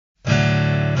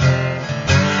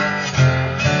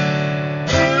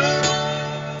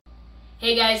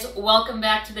Hey guys, welcome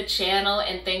back to the channel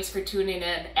and thanks for tuning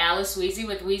in. Alice Wheezy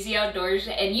with Wheezy Outdoors,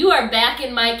 and you are back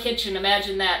in my kitchen.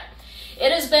 Imagine that.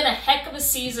 It has been a heck of a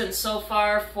season so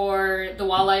far for the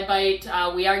walleye bite.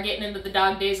 We are getting into the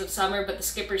dog days of summer, but the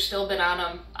skipper's still been on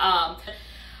them.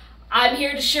 I'm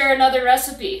here to share another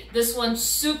recipe. This one's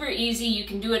super easy. You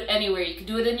can do it anywhere. You can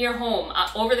do it in your home,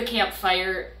 over the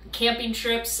campfire, camping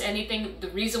trips, anything. The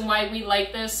reason why we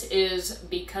like this is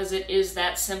because it is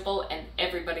that simple and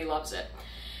everybody loves it.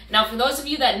 Now, for those of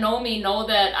you that know me, know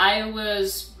that I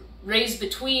was raised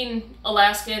between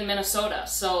Alaska and Minnesota.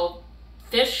 So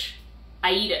fish,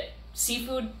 I eat it.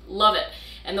 Seafood, love it.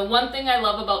 And the one thing I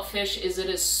love about fish is it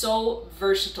is so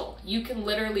versatile. You can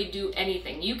literally do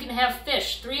anything. You can have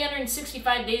fish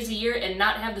 365 days a year and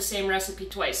not have the same recipe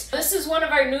twice. This is one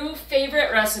of our new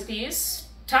favorite recipes,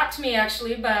 taught to me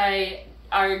actually by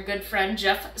our good friend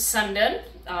Jeff Sundin.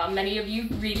 Many of you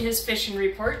read his fishing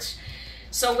reports.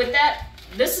 So with that,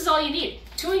 this is all you need.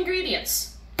 2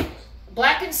 ingredients: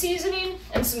 blackened seasoning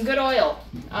and some good oil.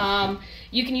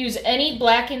 You can use any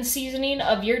blackened seasoning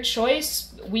of your choice.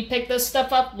 We picked this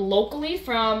stuff up locally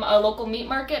from a local meat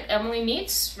market, Emily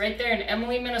Meats, right there in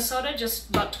Emily, Minnesota, just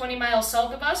about 20 miles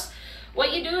south of us.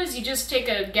 What you do is you just take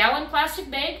a gallon plastic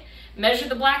bag, measure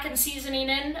the blackened seasoning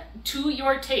in to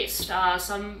your taste.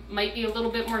 Some might be a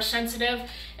little bit more sensitive,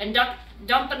 and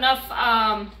dump enough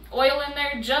oil in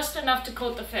there, just enough to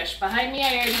coat the fish. Behind me,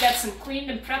 I already got some cleaned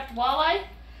and prepped walleye.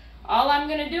 All I'm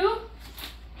gonna do,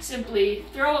 simply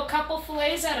throw a couple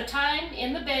fillets at a time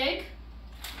in the bag.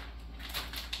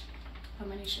 How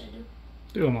many should I do?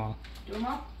 Do them all. Do them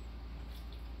all?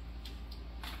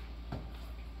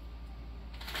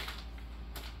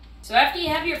 So after you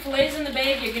have your fillets in the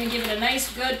bag, you're going to give it a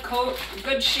nice good coat,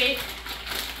 good shake.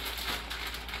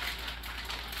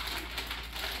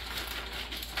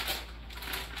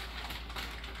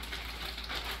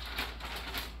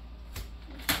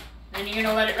 Then you're going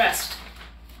to let it rest.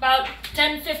 About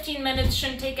 10-15 minutes,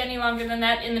 shouldn't take any longer than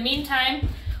that. In the meantime,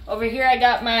 over here I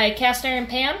got my cast iron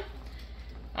pan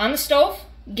on the stove,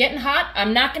 getting hot.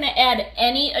 I'm not going to add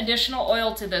any additional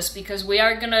oil to this because we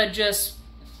are going to just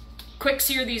quick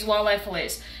sear these walleye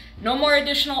fillets. No more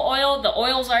additional oil. The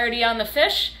oil's already on the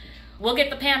fish. We'll get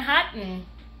the pan hot and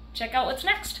check out what's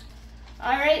next.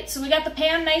 Alright, so we got the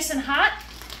pan nice and hot.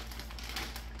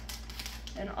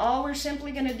 And all we're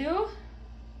simply going to do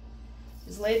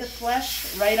is lay the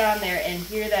flesh right on there and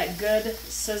hear that good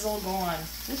sizzle go on.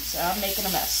 Oops, I'm making a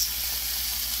mess.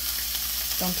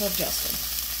 Don't tell Justin.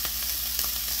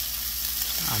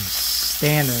 I'm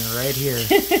standing right here.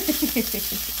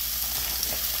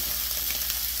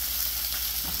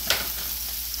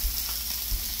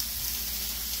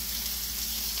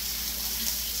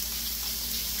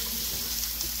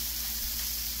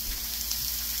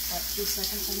 What, 2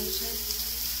 seconds on each side?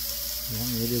 You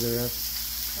want me to do the rest?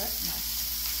 What? No.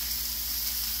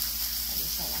 I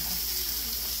just don't want to.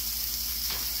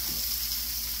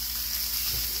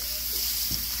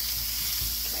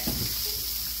 Okay.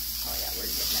 Oh yeah, we're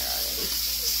getting there already.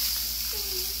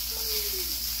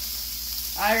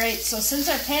 Alright, so since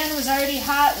our pan was already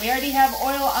hot, we already have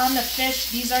oil on the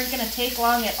fish. These aren't going to take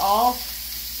long at all.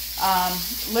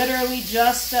 Literally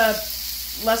just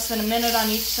less than a minute on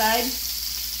each side.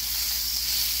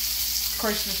 Of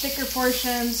course, the thicker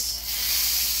portions.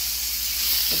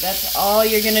 But that's all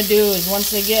you're going to do is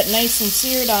once they get nice and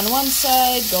seared on one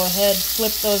side, go ahead,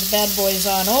 flip those bad boys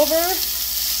on over.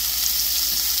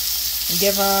 And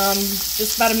give them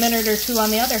just about a minute or 2 on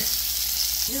the other.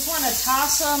 You just want to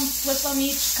toss them, flip them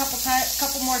each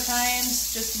couple more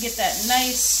times just to get that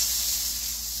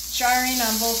nice charring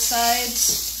on both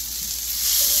sides.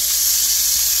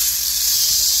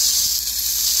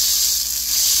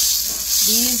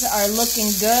 These are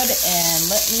looking good, and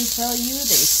let me tell you,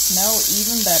 they smell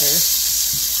even better.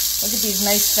 Look at these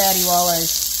nice fatty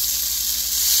walleyes.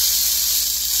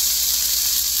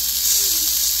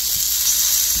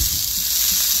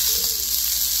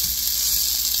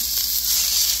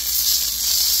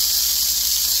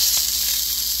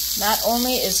 Not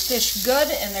only is fish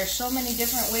good, and there's so many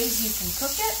different ways you can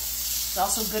cook it, it's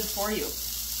also good for you.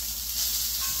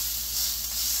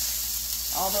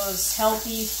 All those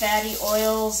healthy fatty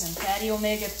oils and fatty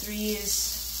omega-3s.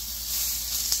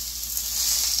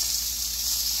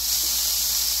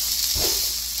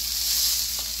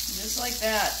 Just like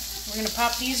that. We're going to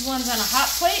pop these ones on a hot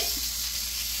plate.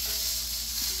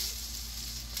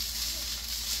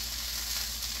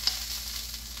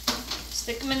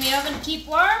 Stick them in the oven to keep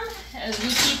warm as we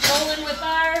keep rolling with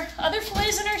our other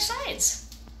fillets and our sides.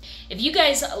 If you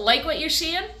guys like what you're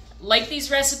seeing, like these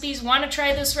recipes, want to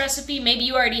try this recipe, maybe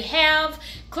you already have,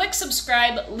 click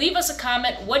subscribe, leave us a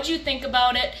comment, what'd you think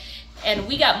about it, and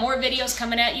we got more videos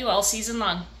coming at you all season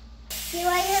long. See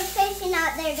what you're fishing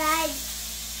out there,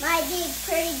 guys. Might be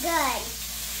pretty good.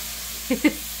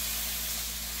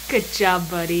 Good job,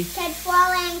 buddy. Catch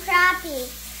walleye and crappie.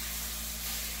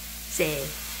 Say,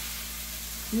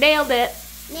 nailed it.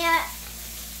 Yeah.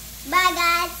 Bye,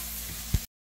 guys.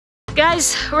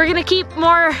 Guys, we're gonna keep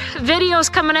more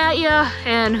videos coming at you,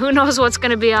 and who knows what's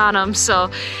gonna be on them. So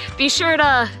be sure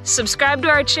to subscribe to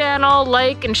our channel,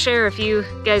 like, and share if you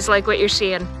guys like what you're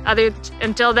seeing.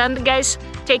 Until then, guys,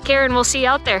 take care, and we'll see you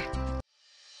out there.